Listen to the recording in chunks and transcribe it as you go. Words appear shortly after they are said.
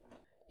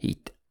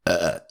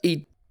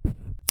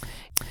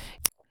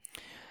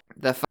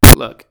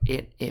Look,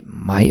 it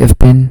might have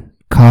been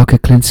Kyle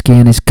Kulinksi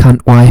and his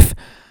cunt wife,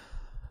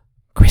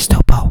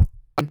 Crystal Ball.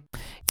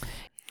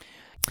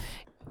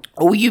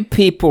 All you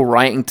people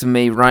writing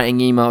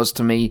emails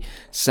to me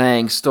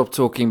saying, stop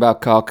talking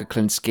about Kyle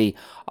Kulinksi,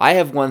 I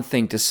have one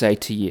thing to say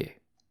to you.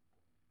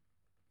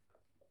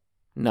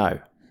 No.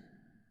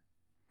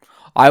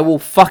 I will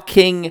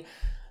fucking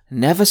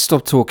never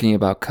stop talking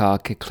about Kyle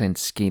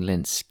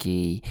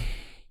Kulinski.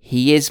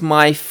 He is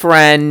my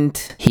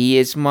friend. He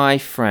is my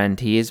friend.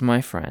 He is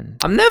my friend.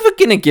 I'm never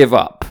gonna give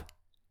up.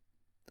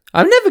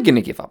 I'm never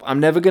gonna give up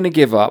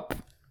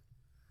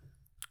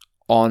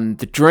on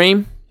the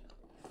dream,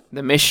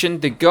 the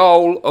mission, the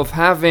goal of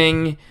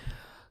having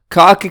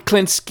Kyle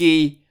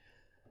Kulinski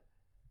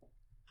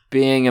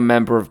being a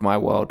member of my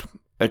world.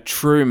 A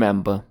true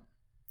member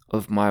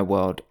of my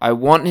world. I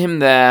want him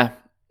there.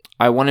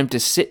 I want him to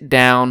sit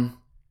down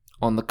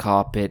on the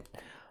carpet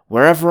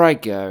wherever I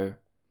go.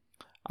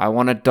 I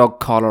want a dog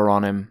collar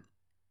on him.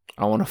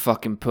 I want to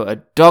fucking put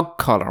a dog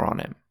collar on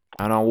him.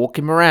 And I'll walk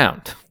him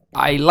around.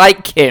 I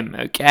like him,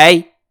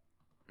 okay?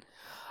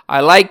 I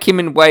like him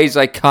in ways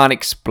I can't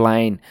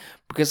explain.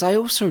 Because I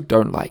also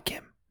don't like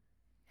him.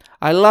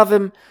 I love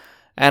him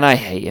and I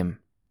hate him.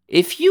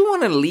 If you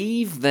want to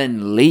leave,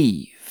 then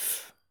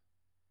leave.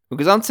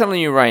 Because I'm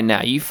telling you right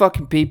now, you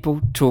fucking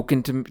people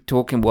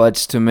talking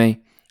words to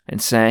me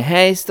and saying,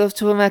 hey, stop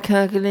talking about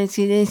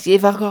Kulinksi,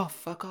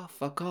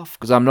 fuck off.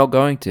 Because I'm not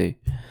going to.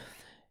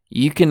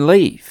 You can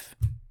leave.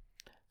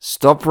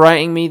 Stop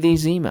writing me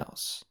these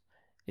emails.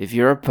 If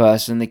you're a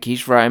person that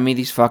keeps writing me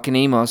these fucking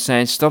emails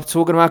saying, stop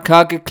talking about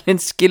Kyle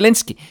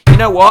Kulinski. You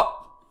know what?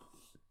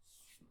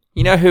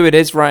 You know who it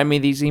is writing me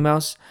these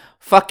emails?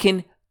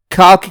 Fucking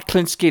Kyle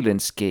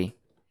Kulinski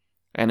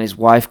and his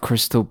wife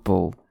Crystal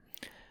Ball.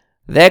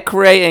 They're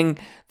creating...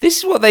 This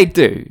is what they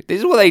do. This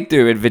is what they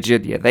do in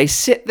Virginia. They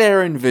sit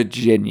there in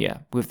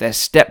Virginia with their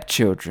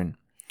stepchildren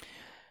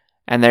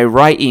and they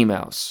write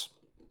emails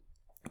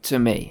to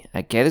me.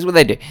 Okay, this is what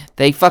they do.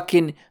 They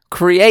fucking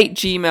create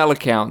Gmail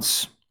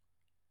accounts.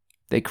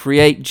 They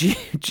create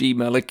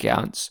Gmail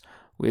accounts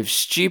with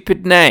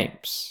stupid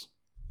names.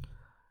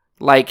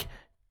 Like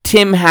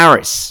Tim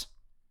Harris,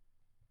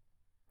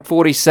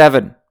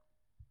 47.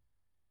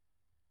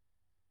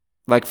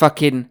 Like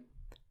fucking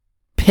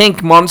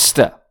Pink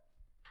Monster,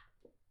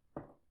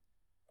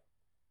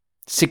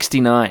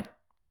 69.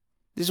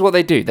 This is what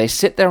they do. They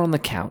sit there on the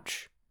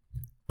couch,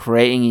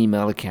 creating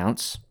email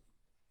accounts,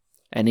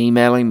 and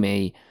emailing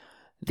me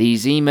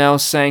these emails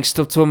saying,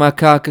 stop talking about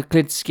Kyle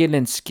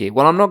Kulinski.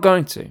 Well, I'm not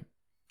going to.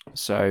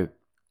 So,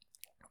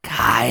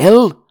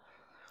 Kyle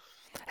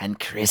and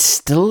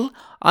Crystal,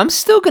 I'm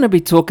still going to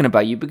be talking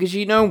about you because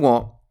you know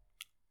what?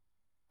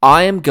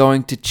 I am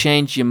going to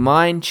change your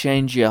mind,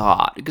 change your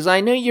heart. Because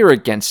I know you're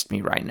against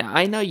me right now.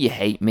 I know you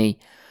hate me.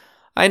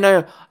 I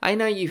know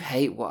you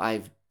hate what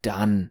I've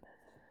done,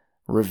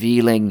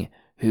 revealing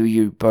who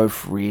you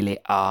both really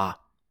are.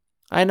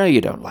 I know you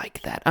don't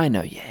like that. I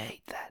know you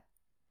hate that.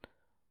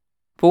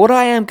 But what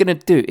I am going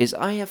to do is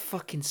I have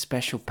fucking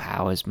special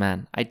powers,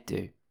 man. I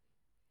do.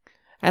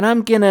 And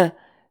I'm going to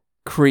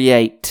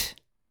create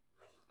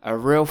a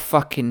real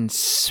fucking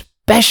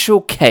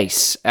special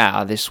case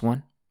out of this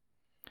one.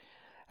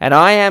 And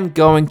I am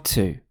going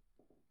to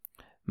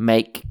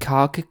make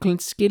Kyle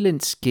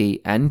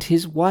Kulinski and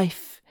his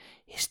wife,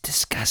 his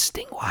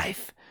disgusting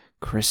wife,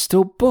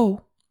 Crystal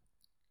Ball,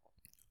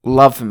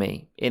 love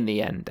me in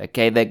the end,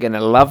 okay? They're going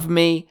to love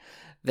me.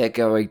 They're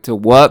going to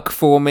work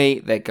for me.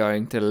 They're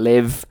going to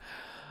live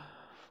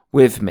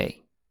with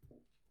me.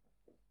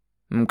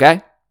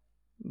 Okay?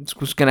 That's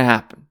what's going to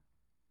happen.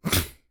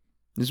 This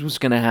is what's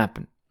going to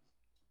happen.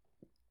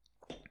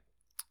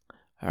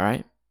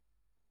 Alright?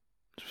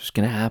 That's what's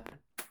going to happen.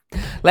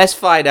 Let's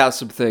find out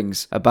some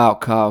things about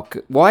Kyle.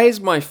 Why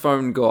has my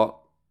phone got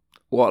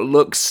what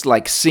looks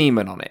like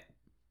semen on it?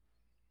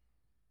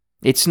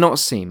 It's not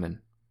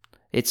semen.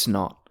 It's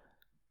not.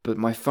 But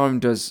my phone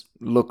does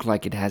look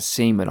like it has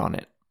semen on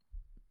it.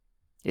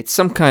 It's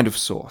some kind of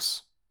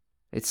sauce.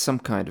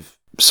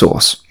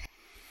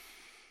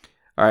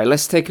 Alright,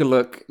 let's take a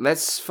look.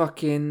 Let's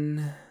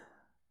fucking...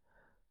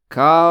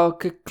 Kyle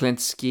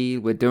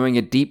Kulinski. We're doing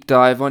a deep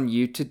dive on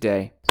you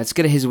today. Let's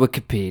get his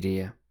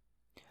Wikipedia.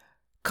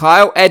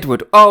 Kyle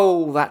Edward.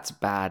 Oh, that's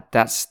bad.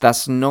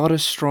 That's not a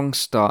strong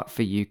start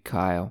for you,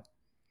 Kyle.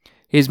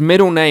 His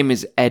middle name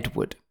is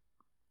Edward.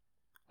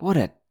 What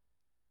a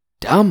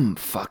dumb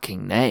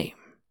fucking name.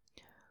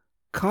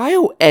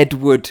 Kyle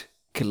Edward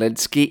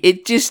Kulinski.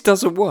 It just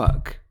doesn't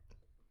work.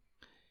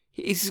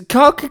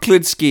 Kyle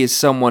Kulinski is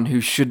someone who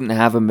shouldn't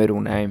have a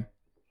middle name.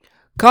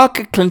 Kyle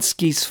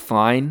Kulinski's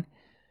fine,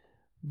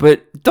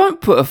 but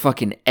don't put a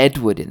fucking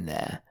Edward in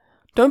there.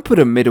 Don't put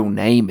a middle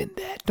name in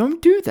there.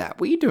 Don't do that.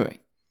 What are you doing?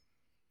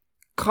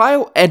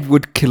 Kyle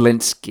Edward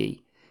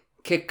Kulinski.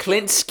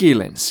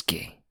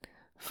 Kulinski.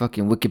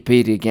 Fucking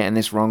Wikipedia getting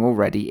this wrong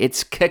already.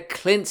 It's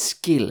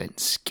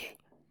Kulinski.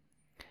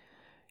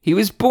 He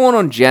was born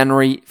on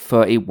January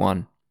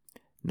 31,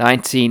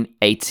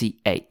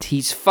 1988.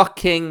 He's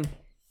fucking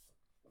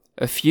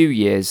a few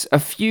years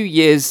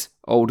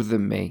older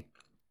than me.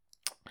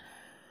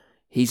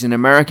 He's an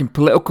American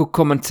political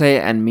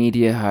commentator and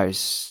media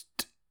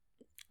host.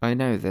 I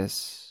know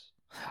this.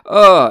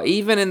 Oh,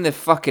 even in the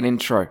fucking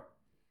intro,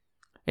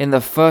 in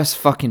the first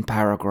fucking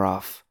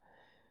paragraph,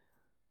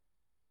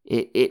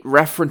 it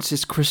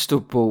references Crystal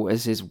Ball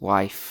as his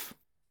wife.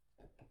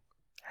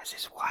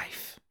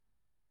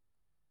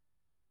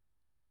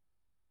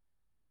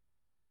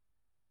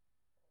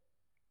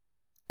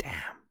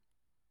 Damn.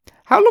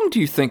 How long do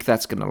you think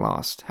that's going to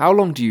last? How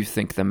long do you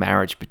think the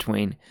marriage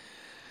between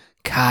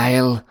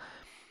Kyle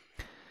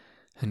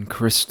and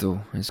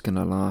Crystal is going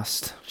to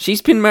last?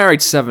 She's been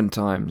married 7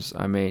 times.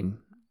 I mean,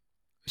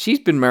 she's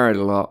been married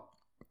a lot.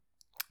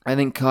 I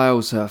think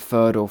Kyle's her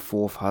 3rd or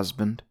 4th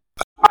husband.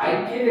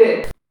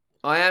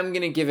 I am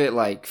going to give it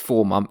like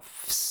 4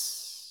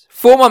 months.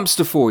 4 months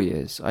to 4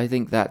 years. I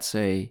think that's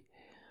a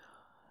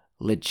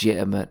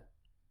legitimate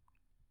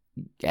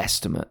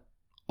estimate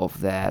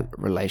of their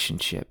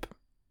relationship.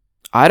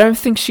 I don't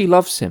think she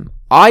loves him.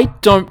 I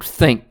don't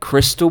think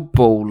Crystal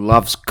Ball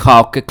loves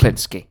Kyle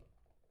Kulinksi.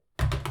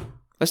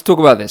 Let's talk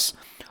about this.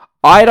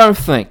 I don't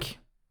fucking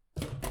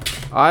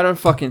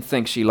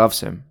think she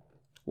loves him.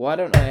 Why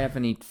don't I have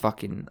any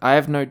fucking... I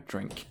have no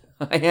drink.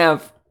 I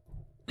have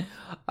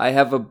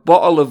a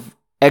bottle of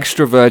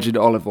extra virgin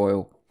olive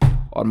oil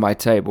on my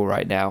table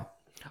right now.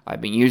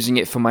 I've been using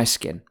it for my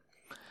skin.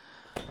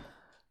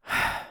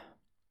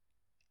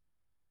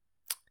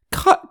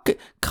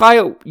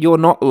 Kyle, you're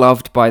not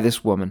loved by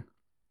this woman.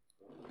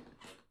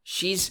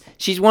 She's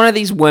one of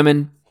these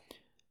women.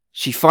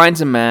 She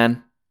finds a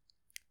man.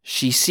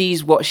 She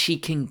sees what she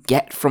can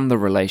get from the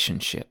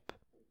relationship.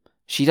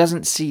 She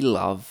doesn't see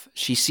love.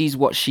 She sees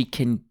what she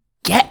can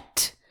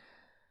get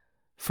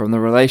from the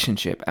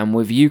relationship. And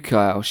with you,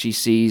 Kyle, she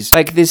sees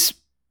like this,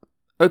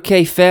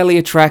 okay, fairly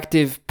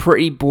attractive,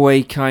 pretty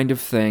boy kind of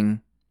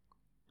thing.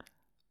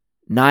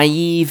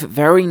 Naive,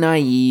 very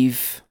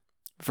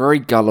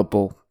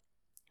gullible.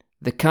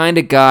 The kind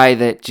of guy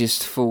that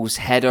just falls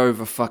head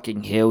over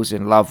fucking heels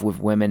in love with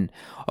women.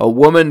 A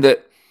woman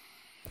that,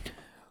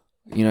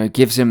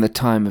 gives him the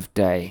time of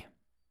day.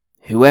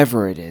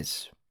 Whoever it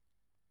is.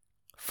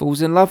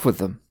 Falls in love with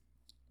them.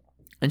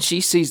 And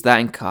she sees that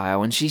in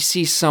Kyle. And she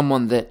sees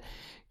someone that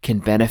can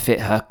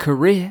benefit her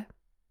career.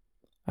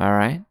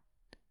 Alright?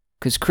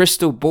 Because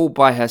Crystal Ball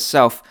by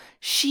herself,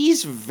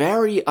 she's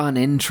very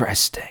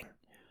uninteresting.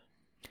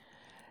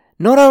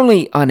 Not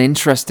only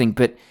uninteresting,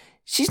 but...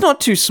 she's not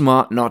too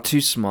smart.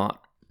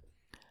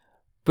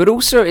 But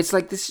also, it's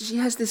like this. She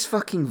has this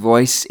fucking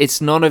voice.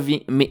 It's not a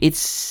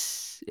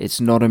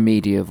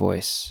media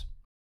voice.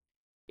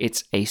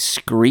 It's a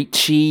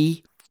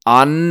screechy,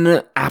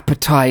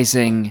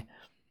 unappetizing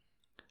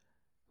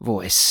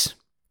voice.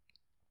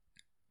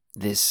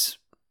 This,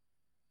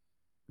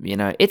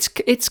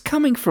 it's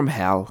coming from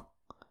hell.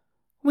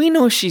 We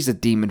know she's a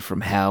demon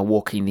from hell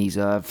walking these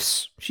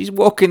earths. She's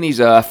walking these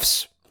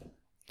earths.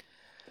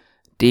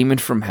 Demon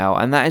from hell,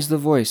 and that is the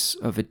voice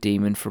of a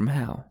demon from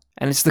hell.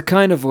 And it's the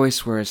kind of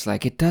voice where it's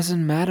like, it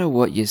doesn't matter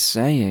what you're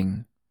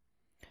saying.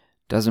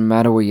 Doesn't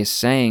matter what you're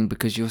saying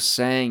because you're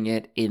saying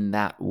it in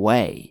that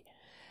way.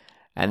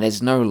 And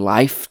there's no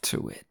life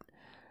to it.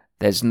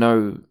 There's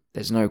no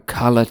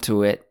color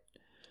to it.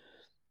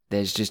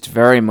 There's just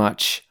very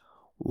much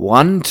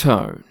one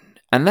tone.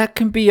 And that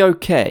can be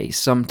okay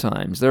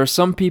sometimes. There are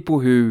some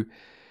people who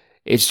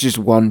it's just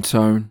one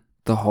tone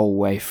the whole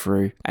way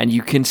through, and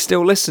you can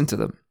still listen to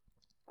them.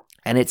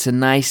 And it's a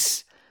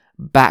nice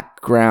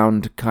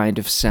background kind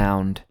of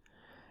sound.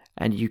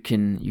 And you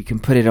can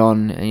put it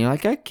on and you're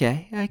like,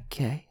 okay.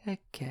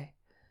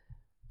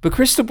 But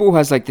Crystal Ball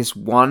has like this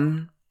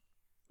one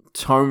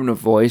tone of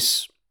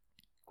voice.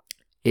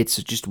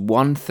 It's just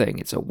one thing.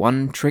 It's a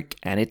one trick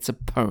and it's a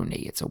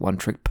pony. It's a one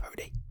trick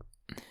pony.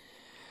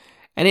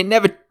 And it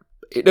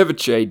never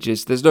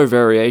changes. There's no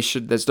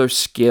variation. There's no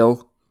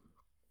skill.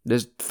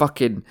 There's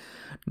fucking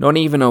not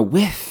even a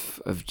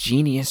whiff of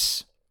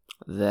genius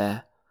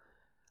there.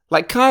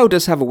 Like, Kyle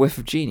does have a whiff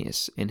of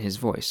genius in his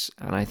voice,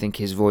 and I think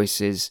his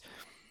voice is,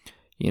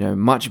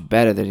 much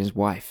better than his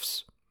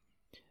wife's.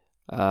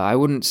 I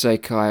wouldn't say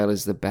Kyle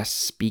is the best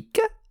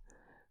speaker.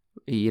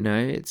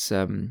 It's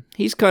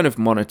he's kind of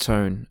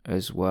monotone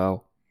as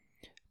well.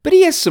 But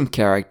he has some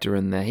character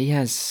in there. He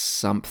has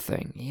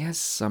something.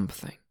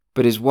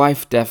 But his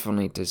wife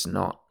definitely does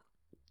not.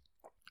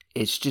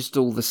 It's just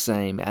all the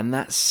same, and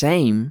that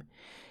same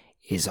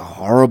is a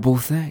horrible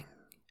thing.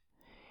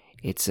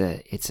 It's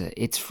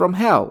from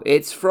hell.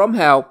 It's from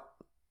hell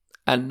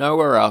and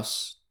nowhere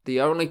else. The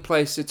only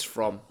place it's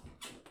from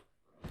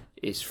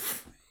is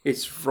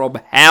from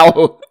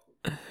hell.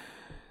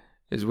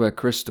 Is where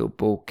Crystal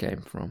Ball came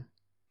from.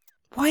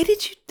 Why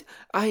did you...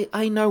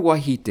 I know why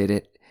he did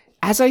it.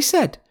 As I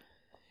said,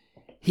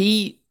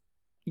 you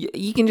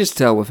can just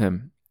tell with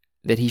him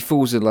that he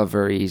falls in love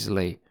very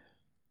easily.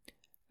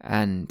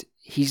 And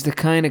he's the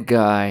kind of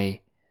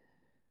guy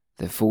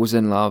that falls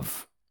in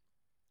love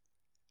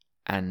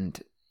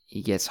and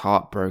he gets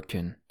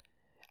heartbroken,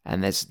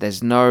 and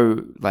there's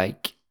no,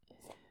 like,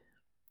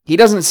 he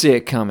doesn't see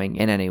it coming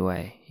in any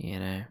way, you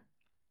know.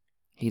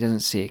 He doesn't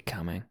see it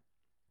coming.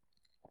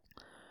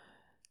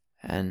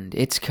 And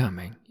it's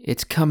coming.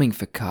 It's coming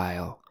for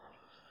Kyle.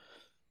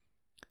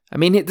 I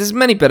mean, there's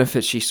many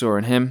benefits she saw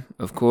in him,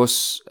 of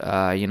course.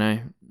 You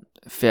know,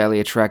 fairly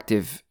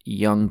attractive,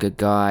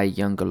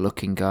 younger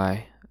looking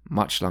guy.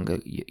 Much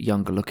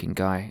younger looking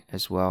guy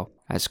as well.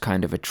 As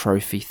kind of a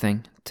trophy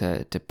thing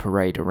to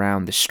parade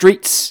around the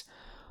streets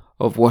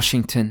of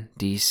Washington,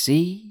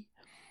 D.C.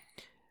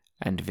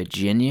 and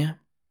Virginia.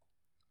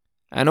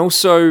 And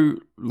also,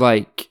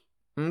 like,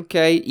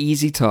 okay,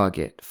 easy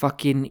target.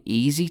 Fucking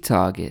easy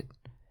target.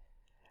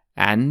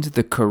 And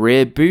the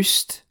career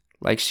boost.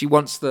 Like, she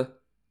wants to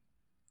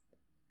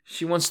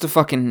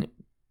fucking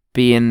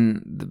be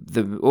in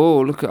the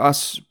oh, look at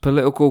us,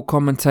 political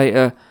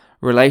commentator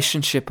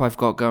relationship I've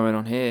got going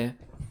on here.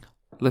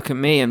 Look at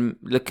me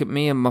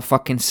and my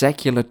fucking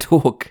secular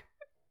talk.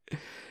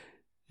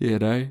 You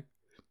know?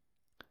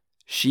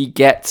 She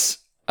gets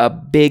a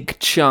big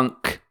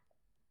chunk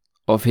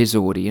of his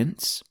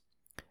audience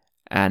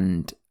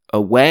and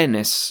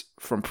awareness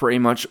from pretty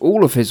much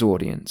all of his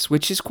audience,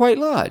 which is quite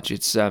large.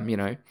 It's,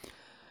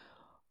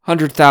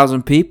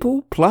 100,000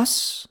 people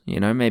plus,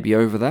 maybe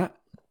over that.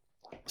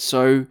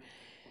 So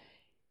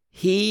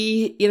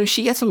she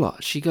gets a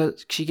lot. She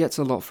gets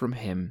a lot from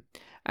him.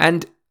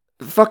 And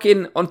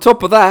fucking on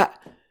top of that,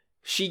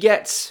 she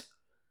gets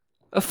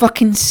a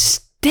fucking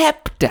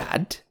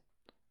stepdad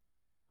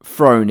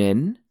thrown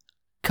in.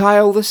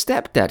 Kyle the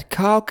stepdad.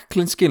 Kyle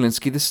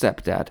Kulinski the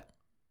stepdad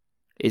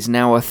is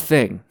now a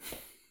thing.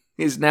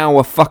 Is now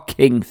a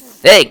fucking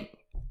thing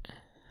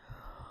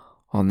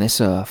on this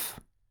earth.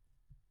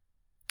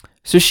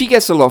 So she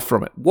gets a lot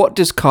from it. What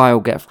does Kyle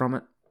get from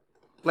it?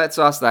 Let's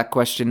ask that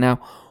question now.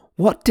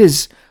 What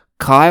does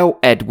Kyle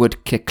Edward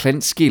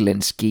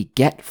Kulinski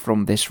get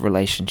from this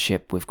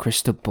relationship with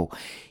Crystal Ball?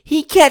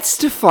 He gets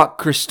to fuck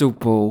Crystal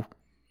Ball.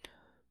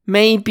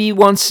 Maybe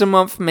once a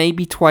month,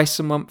 maybe twice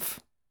a month.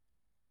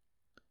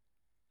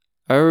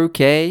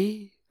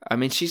 Okay. I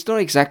mean, she's not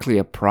exactly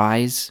a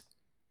prize.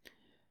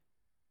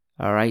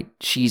 Alright?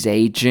 She's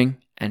aging,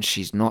 and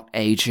she's not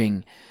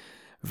aging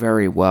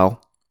very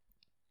well.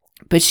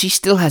 But she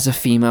still has a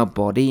female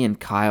body, and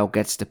Kyle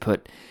gets to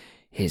put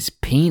his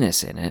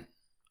penis in it.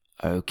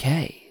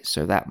 Okay,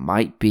 so that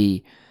might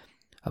be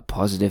a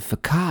positive for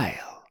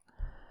Kyle.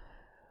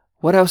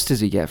 What else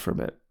does he get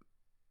from it?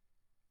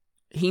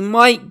 He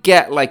might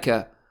get like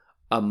a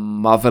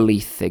motherly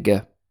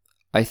figure.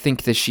 I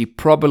think that she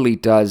probably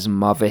does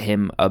mother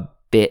him a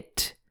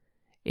bit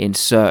in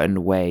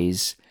certain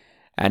ways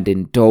and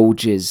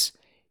indulges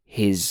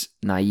his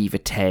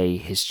naivete,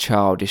 his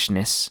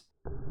childishness.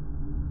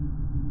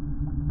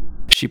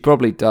 She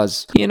probably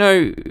does,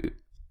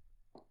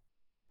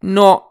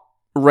 not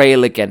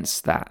rail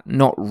against that,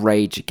 not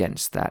rage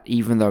against that,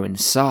 even though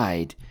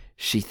inside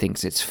she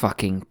thinks it's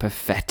fucking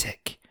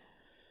pathetic.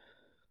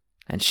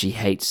 And she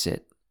hates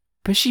it.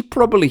 But she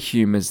probably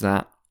humors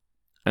that,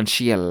 and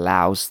she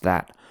allows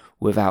that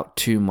without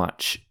too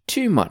much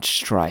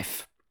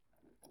strife.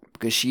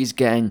 Because she's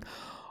getting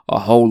a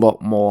whole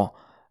lot more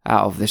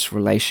out of this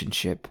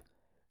relationship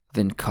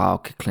than Kyle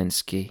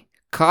Kulinski.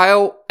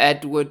 Kyle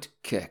Edward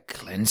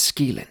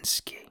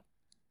Kulinski.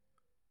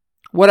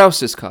 What else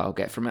does Kyle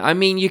get from it? I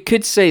mean, you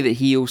could say that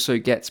he also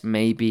gets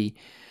maybe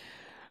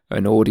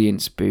an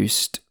audience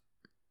boost,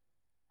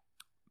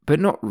 but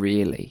not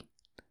really.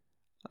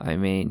 I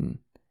mean,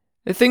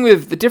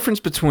 the difference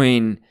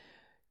between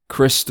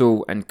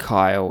Crystal and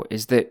Kyle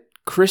is that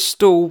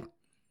Crystal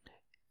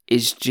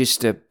is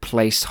just a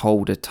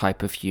placeholder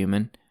type of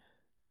human,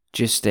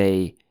 just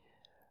an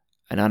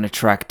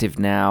unattractive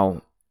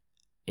now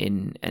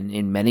in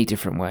many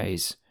different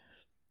ways,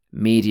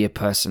 media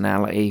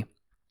personality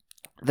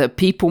that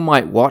people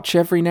might watch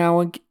every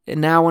now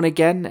and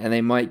again, and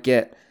they might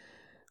get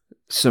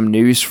some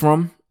news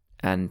from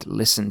and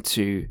listen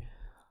to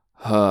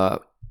her,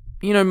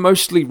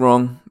 mostly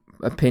wrong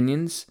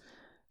opinions,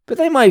 but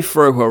they might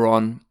throw her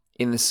on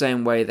in the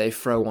same way they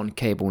throw on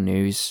cable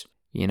news.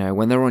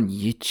 When they're on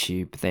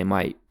YouTube, they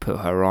might put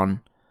her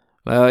on.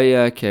 Oh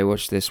yeah, okay,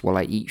 watch this while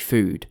I eat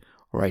food,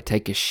 or I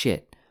take a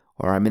shit,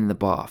 or I'm in the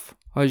bath.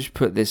 I just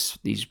put these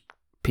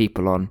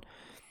people on,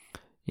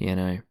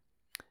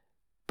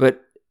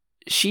 But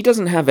she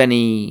doesn't have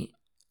any,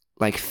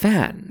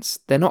 fans.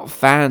 They're not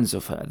fans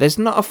of her. There's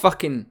not a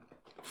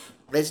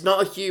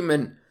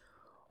human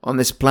on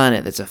this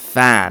planet that's a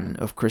fan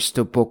of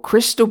Crystal Ball.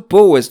 Crystal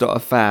Ball is not a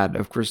fan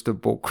of Crystal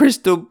Ball.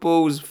 Crystal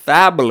Ball's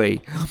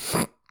family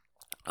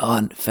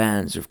aren't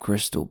fans of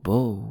Crystal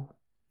Ball.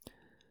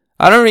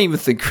 I don't even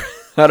think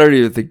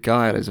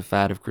Kyle is a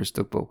fan of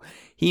Crystal Ball.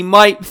 He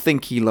might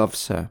think he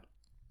loves her.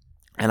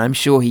 And I'm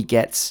sure he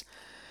gets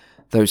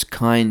those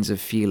kinds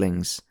of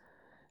feelings,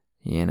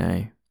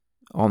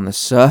 on the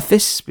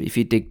surface. But if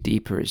you dig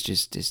deeper,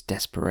 it's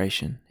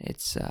desperation.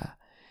 It's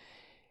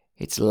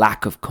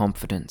lack of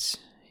confidence,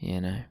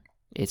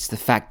 It's the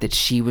fact that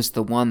she was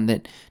the one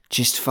that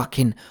just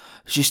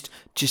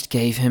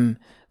gave him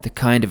the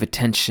kind of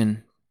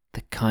attention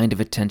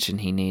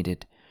he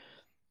needed.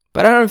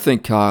 But I don't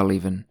think Kyle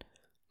even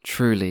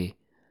truly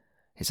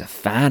is a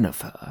fan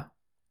of her,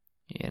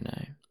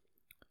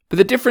 But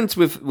the difference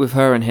with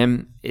her and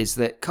him is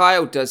that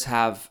Kyle does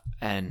have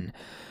an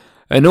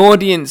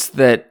audience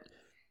that,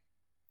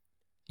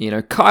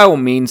 Kyle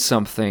means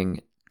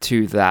something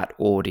to that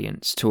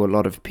audience, to a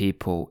lot of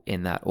people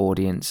in that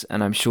audience,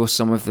 and I'm sure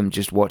some of them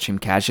just watch him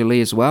casually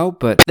as well,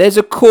 but there's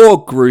a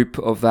core group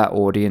of that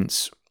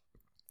audience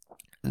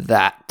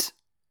that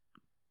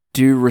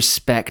do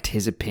respect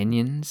his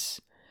opinions,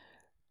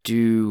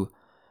 do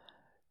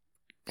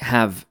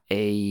have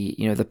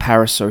the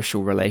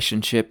parasocial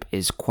relationship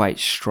is quite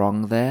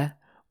strong there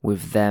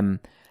with them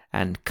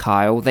and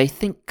Kyle. They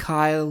think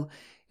Kyle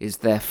is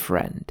their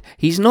friend.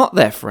 He's not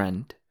their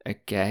friend,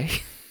 okay?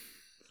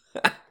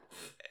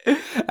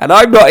 And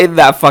I'm not in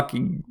that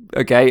fucking...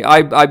 Okay,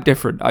 I'm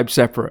different. I'm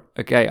separate.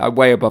 Okay, I'm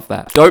way above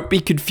that. Don't be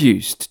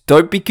confused.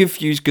 Don't be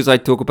confused because I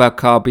talk about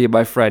Kyle being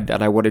my friend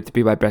and I want him to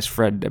be my best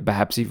friend and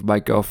perhaps even my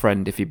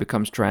girlfriend if he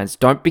becomes trans.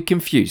 Don't be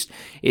confused.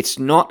 It's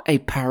not a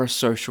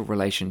parasocial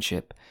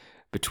relationship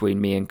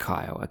between me and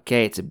Kyle.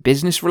 Okay, it's a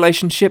business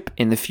relationship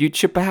in the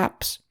future,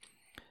 perhaps.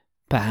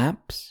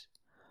 Perhaps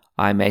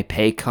I may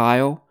pay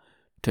Kyle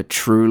to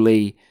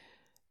truly,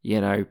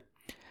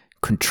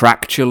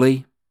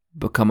 contractually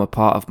become a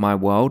part of my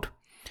world.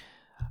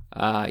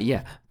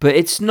 But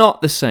it's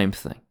not the same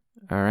thing,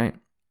 all right?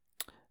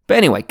 But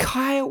anyway,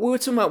 Kyle, we were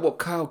talking about what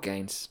Kyle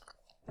gains.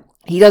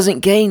 He doesn't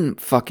gain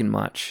fucking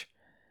much.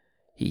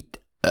 He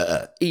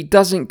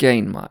doesn't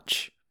gain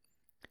much.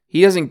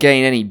 He doesn't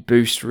gain any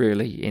boost,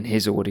 really, in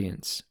his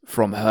audience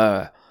from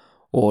her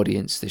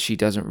audience that she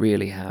doesn't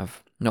really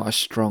have. Not a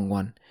strong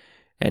one,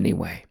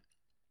 anyway.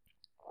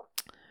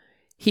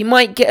 He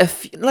might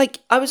get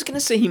I was going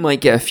to say he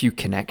might get a few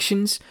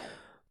connections,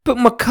 but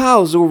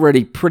McCall's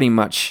already pretty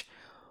much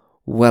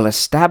well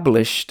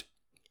established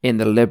in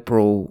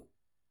the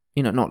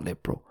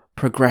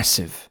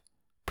progressive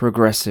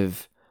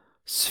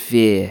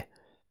sphere,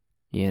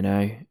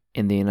 in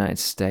the United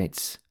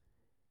States.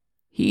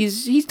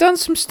 He's done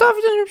some stuff,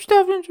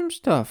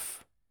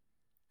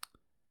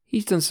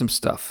 He's done some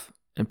stuff,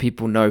 and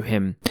people know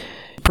him.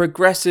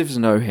 Progressives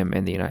know him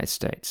in the United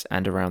States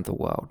and around the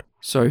world.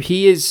 So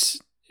he's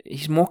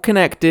more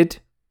connected,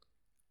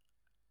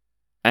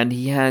 and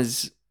he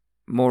has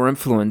more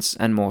influence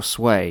and more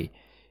sway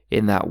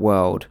in that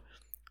world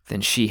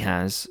than she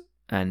has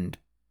and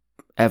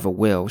ever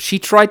will. She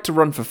tried to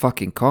run for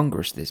fucking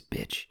Congress, this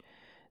bitch.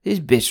 This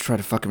bitch tried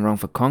to fucking run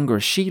for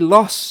Congress. She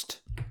lost.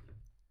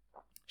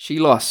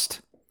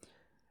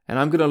 And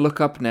I'm gonna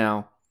look up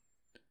now.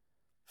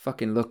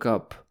 Fucking look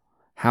up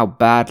how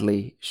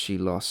badly she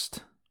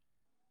lost.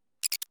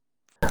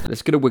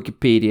 Let's go to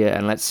Wikipedia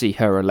and let's see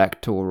her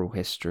electoral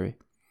history.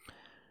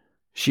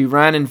 She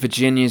ran in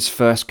Virginia's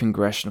 1st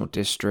Congressional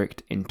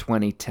District in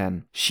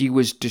 2010. She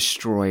was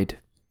destroyed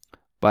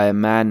by a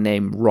man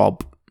named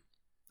Rob.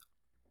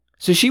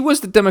 So she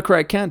was the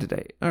Democratic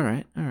candidate. All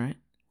right.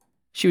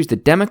 She was the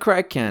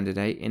Democratic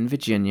candidate in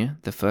Virginia,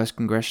 the 1st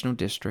Congressional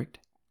District.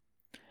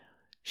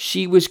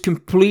 She was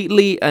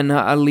completely and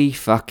utterly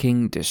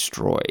fucking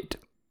destroyed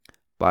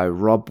by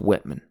Rob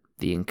Whitman,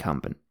 the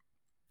incumbent,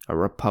 a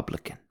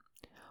Republican.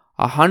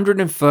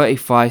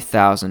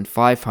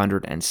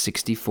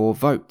 135,564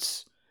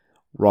 votes.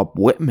 Rob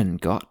Whitman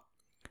got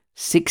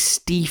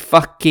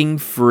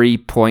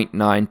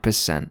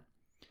 63.9%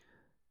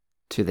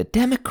 to the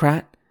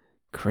Democrat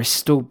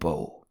Crystal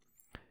Ball,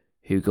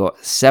 who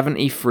got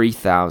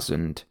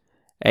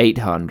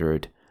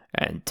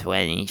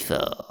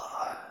 73,824.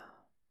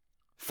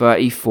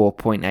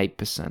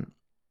 34.8%.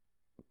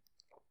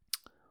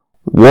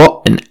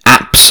 What an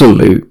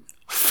absolute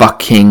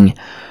fucking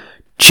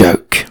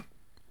joke.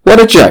 What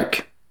a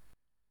joke.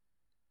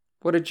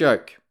 What a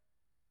joke.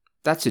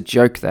 That's a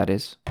joke, that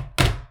is.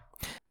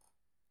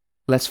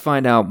 Let's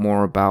find out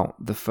more about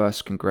the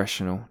 1st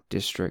Congressional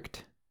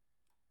District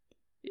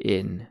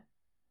in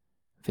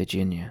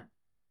Virginia.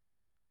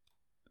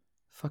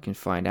 Fucking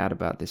find out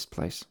about this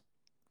place.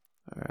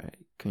 Alright,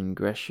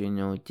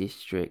 Congressional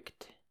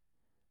District,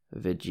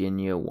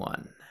 Virginia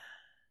 1.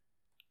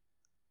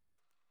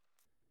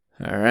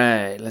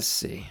 Alright, let's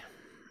see.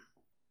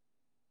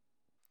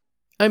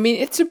 I mean,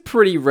 it's a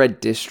pretty red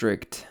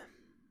district.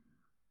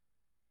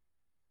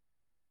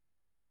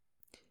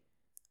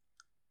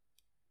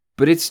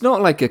 But it's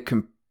not like a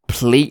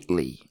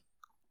completely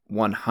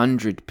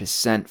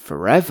 100%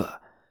 forever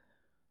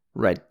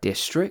red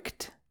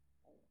district.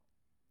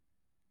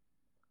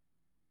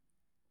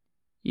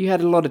 You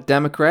had a lot of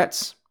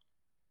Democrats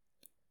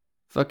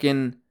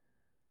fucking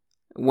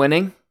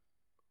winning.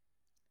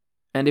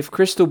 And if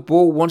Crystal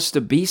Ball wants to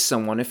be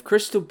someone, if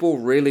Crystal Ball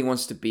really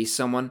wants to be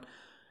someone,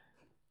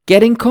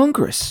 get in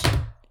Congress.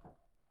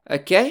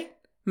 Okay?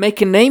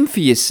 Make a name for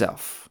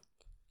yourself.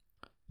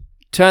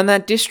 Turn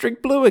that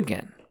district blue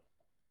again.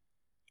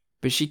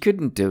 But she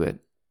couldn't do it.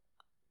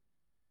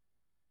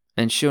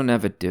 And she'll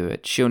never do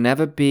it. She'll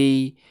never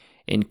be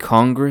in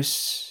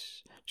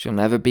Congress. She'll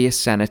never be a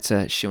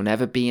senator. She'll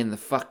never be in the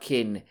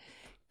fucking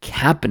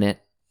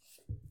cabinet.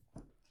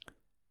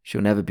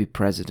 She'll never be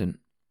president.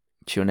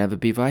 She'll never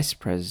be vice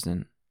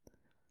president.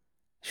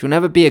 She'll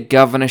never be a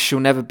governor. She'll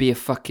never be a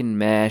fucking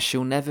mayor.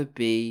 She'll never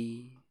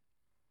be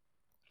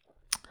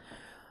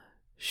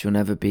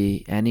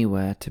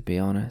anywhere, to be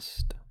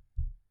honest.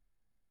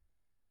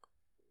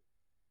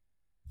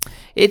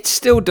 It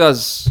still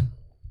does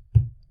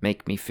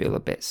make me feel a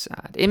bit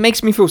sad. It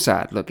makes me feel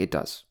sad. Look, it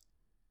does.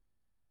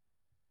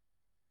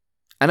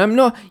 And I'm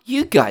not...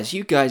 You guys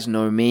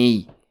know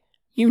me.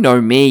 You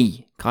know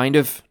me, kind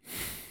of.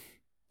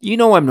 You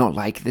know I'm not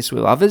like this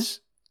with others.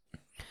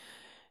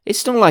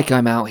 It's not like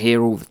I'm out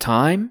here all the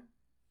time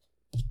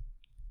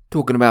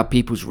talking about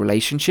people's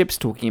relationships,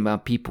 talking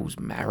about people's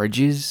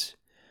marriages.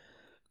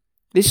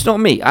 This is not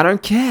me. I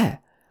don't care.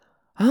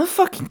 I don't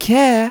fucking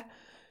care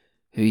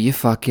who you're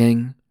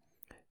fucking,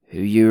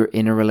 who you're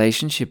in a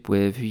relationship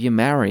with, who you're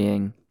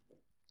marrying.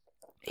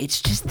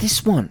 It's just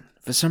this one,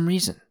 for some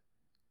reason.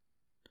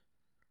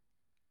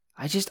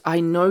 I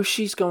know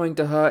she's going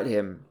to hurt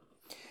him.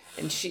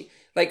 And she,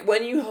 like,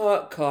 when you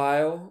hurt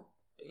Kyle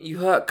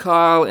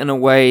in a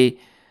way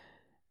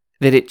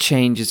that it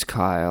changes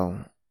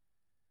Kyle.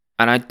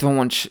 And I don't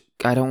want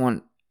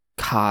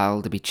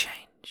Kyle to be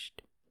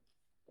changed.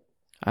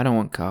 I don't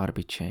want Kyle to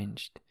be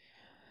changed.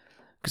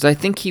 Because I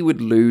think he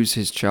would lose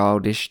his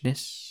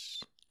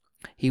childishness.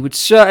 He would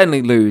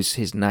certainly lose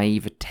his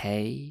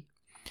naivete.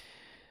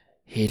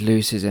 He'd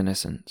lose his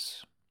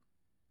innocence.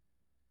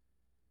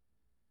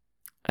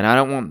 And I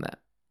don't want that.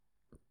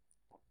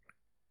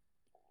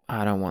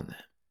 I don't want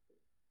that.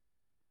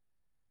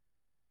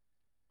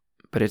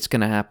 But it's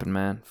gonna happen,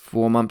 man.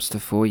 4 months to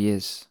 4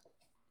 years.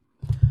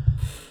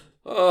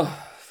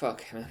 Oh,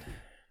 fuck, man.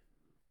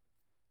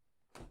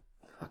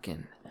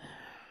 Fucking.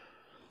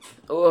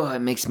 Oh, it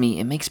makes me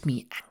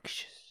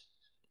anxious.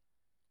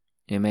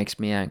 It makes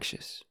me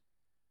anxious.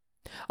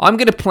 I'm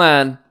gonna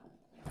plan,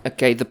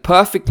 the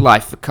perfect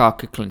life for Kyle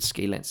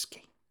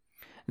Kulinski.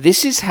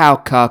 This is how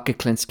Kyle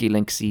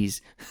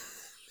Kulinski's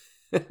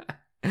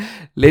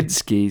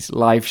Linsky's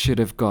life should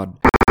have gone.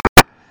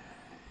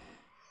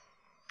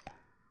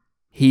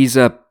 He's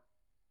a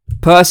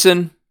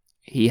person,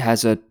 he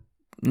has a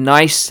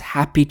nice,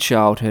 happy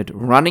childhood,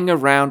 running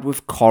around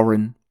with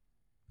Corin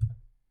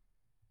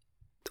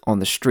on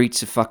the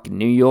streets of fucking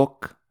New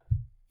York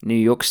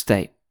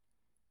State.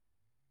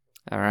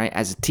 Alright,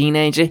 as a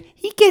teenager,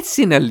 he gets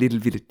in a little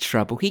bit of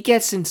trouble. He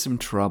gets in some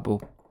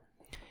trouble.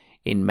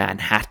 In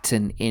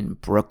Manhattan, in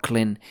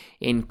Brooklyn,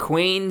 in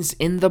Queens,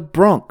 in the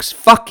Bronx.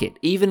 Fuck it.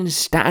 Even in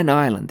Staten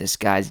Island, this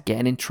guy's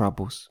getting in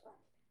troubles.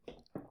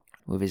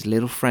 With his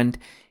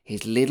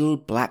little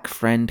black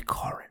friend,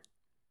 Corin.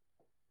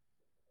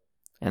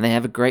 And they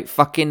have a great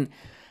fucking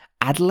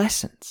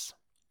adolescence.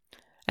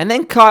 And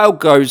then Kyle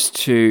goes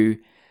to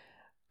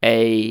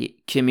a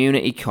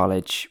community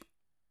college.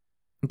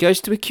 And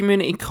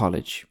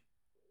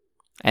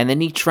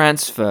then he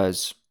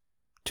transfers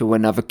to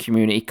another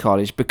community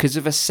college because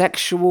of a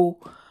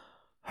sexual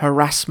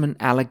harassment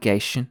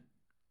allegation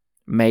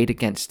made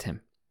against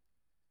him.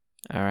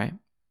 All right.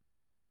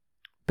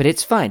 But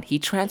it's fine. He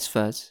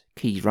transfers.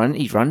 He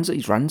runs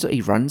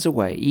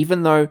away.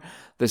 Even though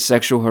the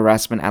sexual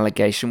harassment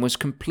allegation was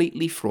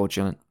completely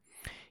fraudulent,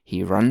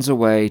 he runs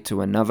away to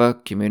another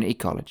community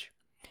college.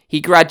 He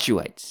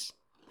graduates.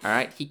 All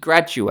right. He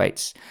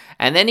graduates.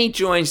 And then he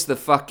joins the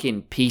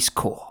fucking Peace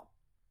Corps.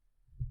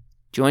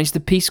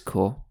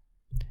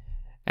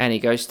 And he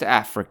goes to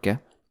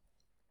Africa.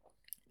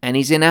 And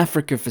he's in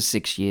Africa for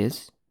 6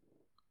 years.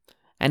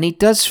 And he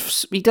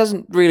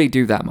doesn't really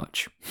do that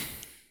much.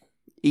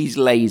 He's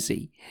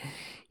lazy.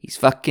 He's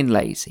fucking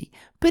lazy.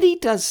 But he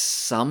does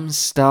some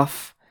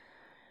stuff.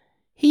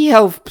 He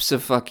helps a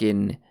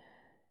fucking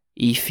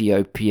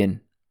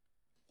Ethiopian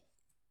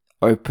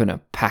open a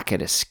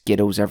packet of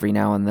Skittles every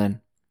now and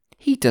then.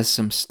 He does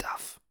some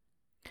stuff.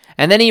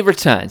 And then he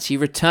returns. He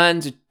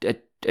returns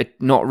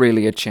not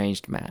really a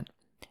changed man.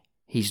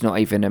 He's not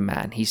even a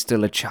man. He's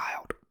still a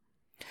child.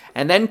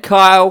 And then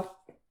Kyle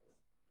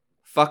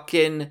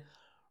fucking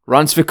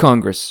runs for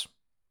Congress.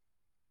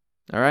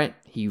 Alright?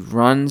 He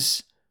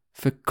runs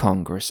for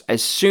Congress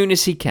as soon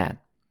as he can.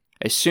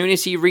 As soon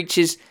as he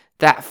reaches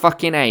that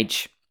fucking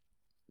age.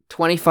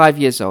 25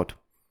 years old.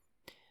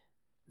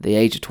 The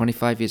age of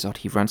 25 years old.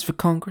 He runs for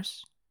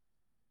Congress.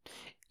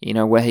 You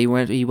know where he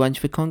runs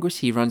for Congress?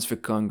 He runs for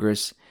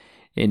Congress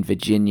in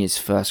Virginia's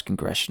 1st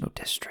Congressional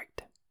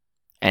District.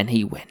 And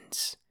he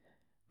wins.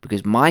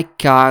 Because my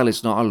Kyle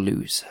is not a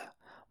loser.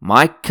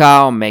 My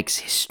Kyle makes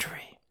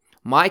history.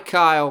 My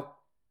Kyle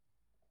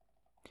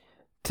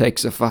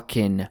takes a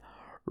fucking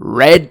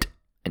red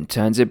and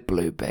turns it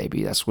blue,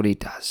 baby. That's what he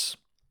does.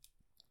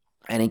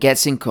 And he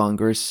gets in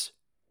Congress.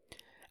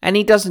 And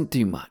he doesn't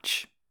do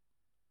much.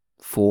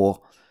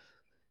 For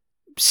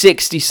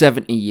 60,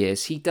 70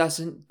 years, he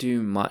doesn't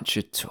do much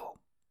at all.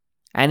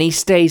 And he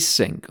stays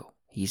single.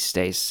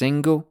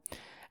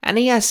 And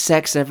he has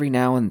sex every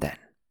now and then.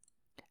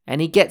 And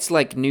he gets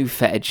like new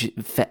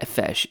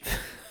fetish.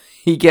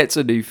 He gets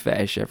a new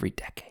fetish every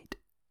decade.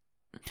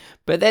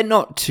 But they're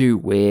not too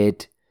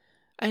weird.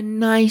 A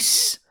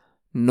nice,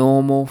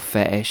 normal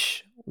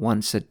fetish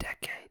once a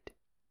decade.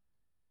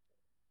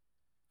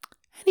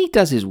 And he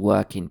does his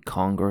work in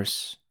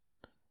Congress.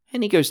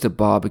 And he goes to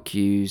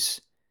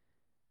barbecues.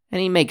 And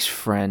he makes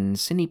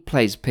friends. And he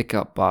plays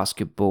pickup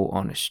basketball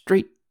on the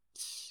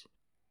streets.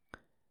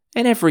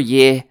 And every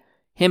year,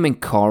 him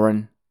and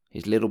Corin,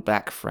 his little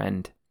black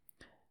friend,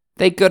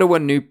 they go to a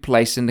new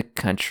place in the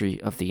country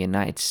of the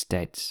United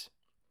States.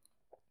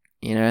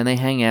 And they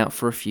hang out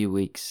for a few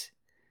weeks.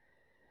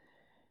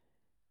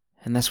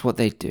 And that's what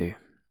they do.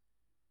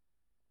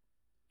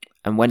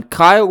 And when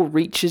Kyle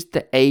reaches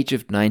the age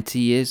of 90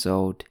 years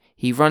old,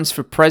 he runs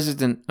for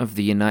president of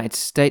the United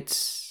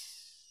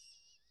States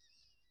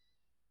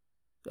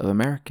of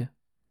America.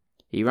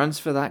 He runs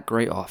for that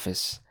great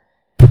office.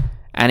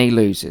 And he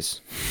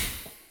loses.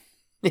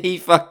 He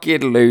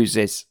fucking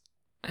loses.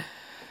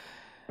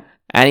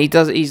 And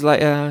he's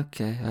like,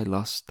 okay, I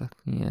lost.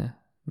 Yeah,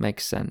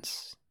 makes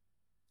sense.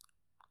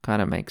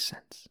 Kind of makes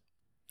sense.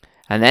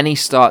 And then he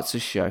starts a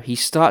show. He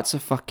starts a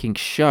fucking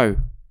show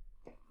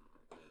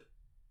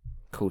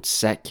called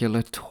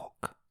Secular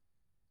Talk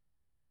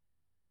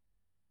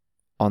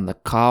on the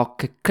Kyle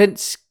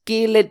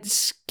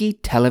Kulinski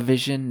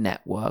television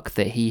network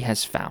that he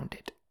has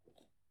founded.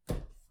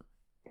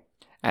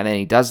 And then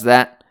he does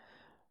that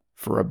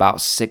for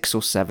about 6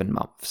 or 7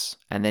 months.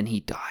 And then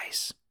he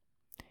dies.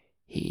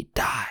 He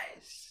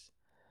dies.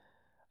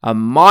 A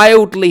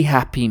mildly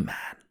happy man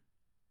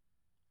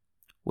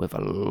with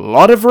a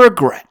lot of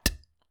regret.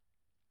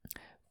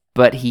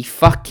 But he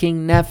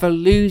fucking never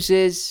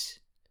loses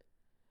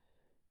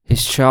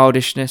his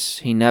childishness.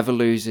 He never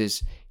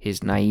loses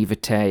his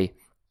naivete.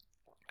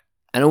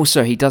 And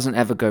also, he doesn't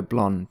ever go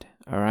blonde,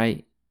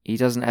 alright? He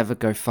doesn't ever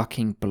go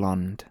fucking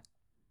blonde.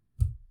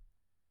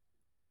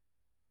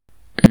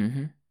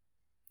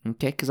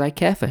 Okay, because I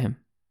care for him.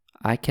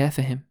 I care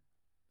for him.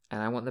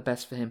 And I want the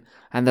best for him.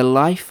 And the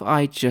life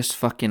I just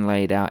fucking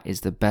laid out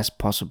is the best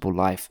possible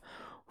life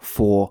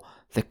for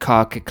the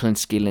Kyle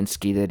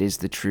Kulinski that is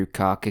the true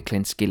Kyle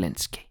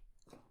Kulinski.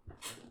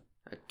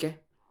 Okay?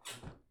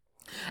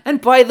 And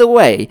by the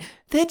way,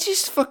 they're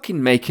just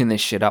fucking making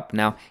this shit up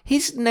now.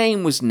 His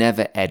name was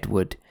never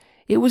Edward.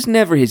 It was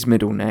never his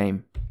middle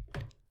name.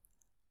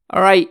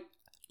 Alright?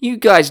 You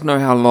guys know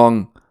how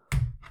long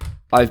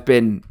I've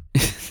been...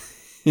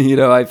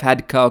 I've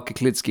had Kyle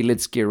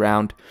Kulinski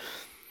around.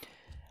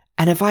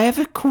 And have I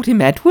ever called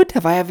him Edward?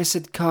 Have I ever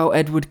said Kyle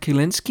Edward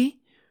Kulinski?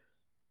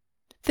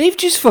 They've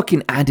just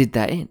fucking added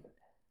that in.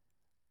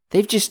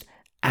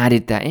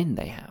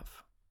 They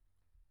have.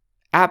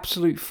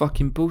 Absolute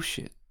fucking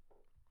bullshit.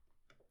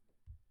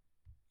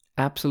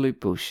 Absolute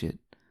bullshit.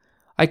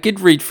 I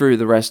could read through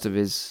the rest of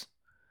his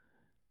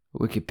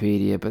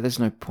Wikipedia, but there's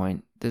no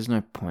point. There's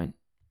no point.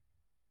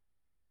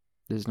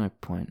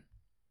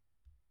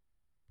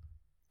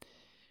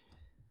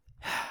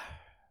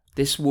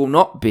 This will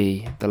not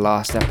be the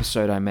last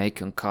episode I make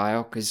on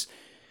Kyle, because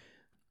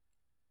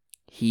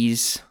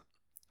he's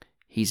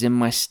in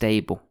my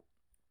stable.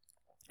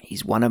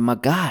 He's one of my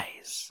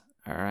guys,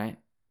 alright?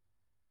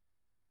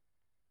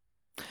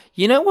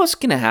 You know what's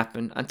going to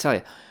happen? I'll tell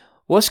you.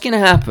 What's going to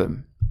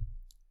happen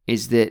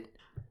is that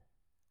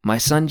my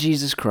son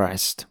Jesus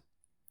Christ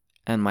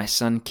and my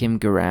son Kim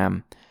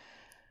Garam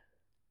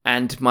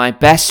and my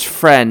best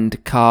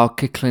friend Kyle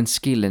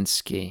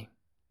Kulinski,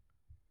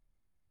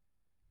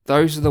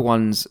 those are the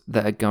ones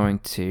that are going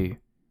to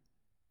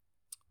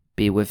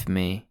be with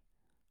me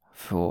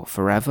for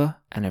forever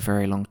and a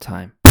very long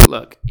time.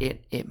 Look,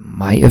 it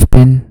might have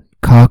been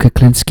Kyle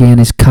Kulinski and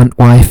his cunt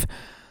wife,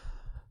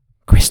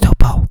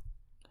 Cristobal.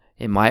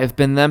 It might have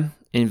been them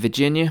in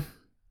Virginia,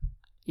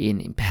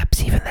 in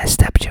perhaps even their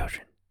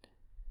stepchildren.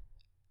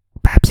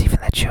 Perhaps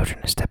even their children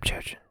and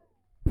stepchildren.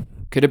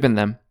 Could have been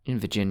them in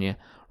Virginia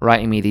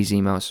writing me these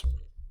emails.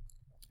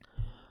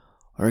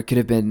 Or it could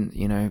have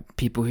been,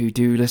 people who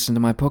do listen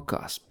to my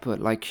podcast. But,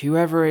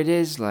 whoever it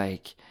is,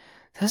 it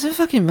doesn't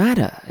fucking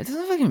matter. It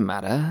doesn't fucking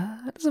matter.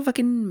 It doesn't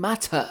fucking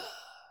matter.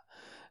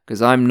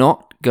 Because I'm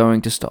not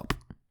going to stop.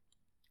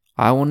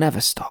 I will never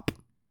stop.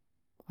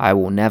 I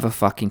will never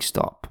fucking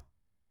stop.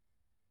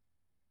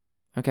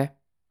 Okay?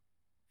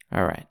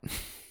 Alright.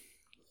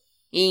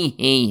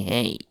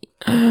 Hey.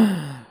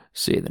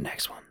 See you in the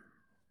next one.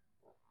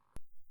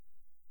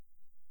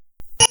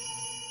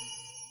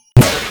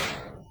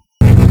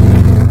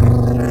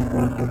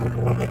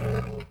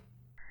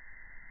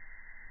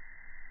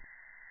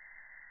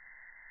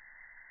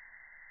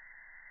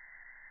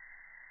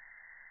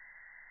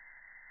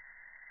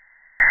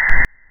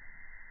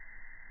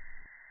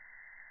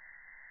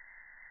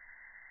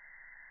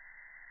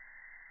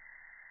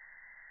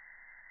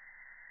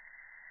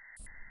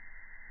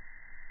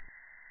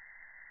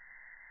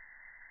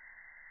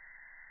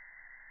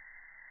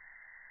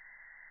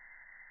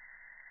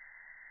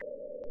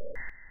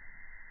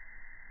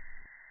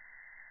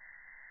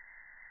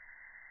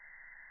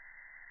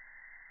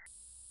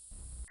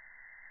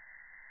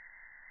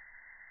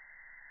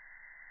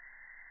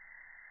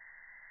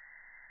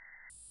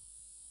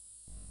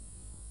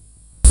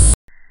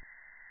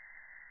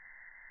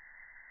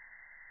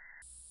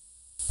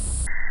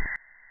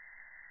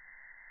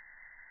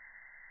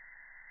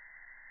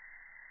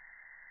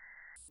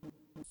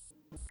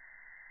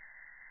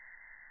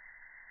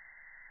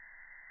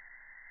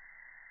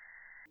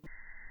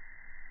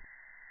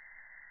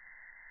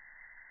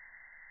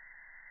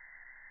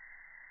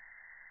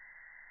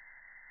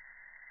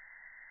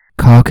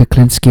 Kyle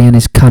Kulinksi and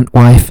his cunt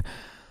wife,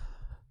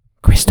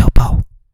 Crystal Bolt.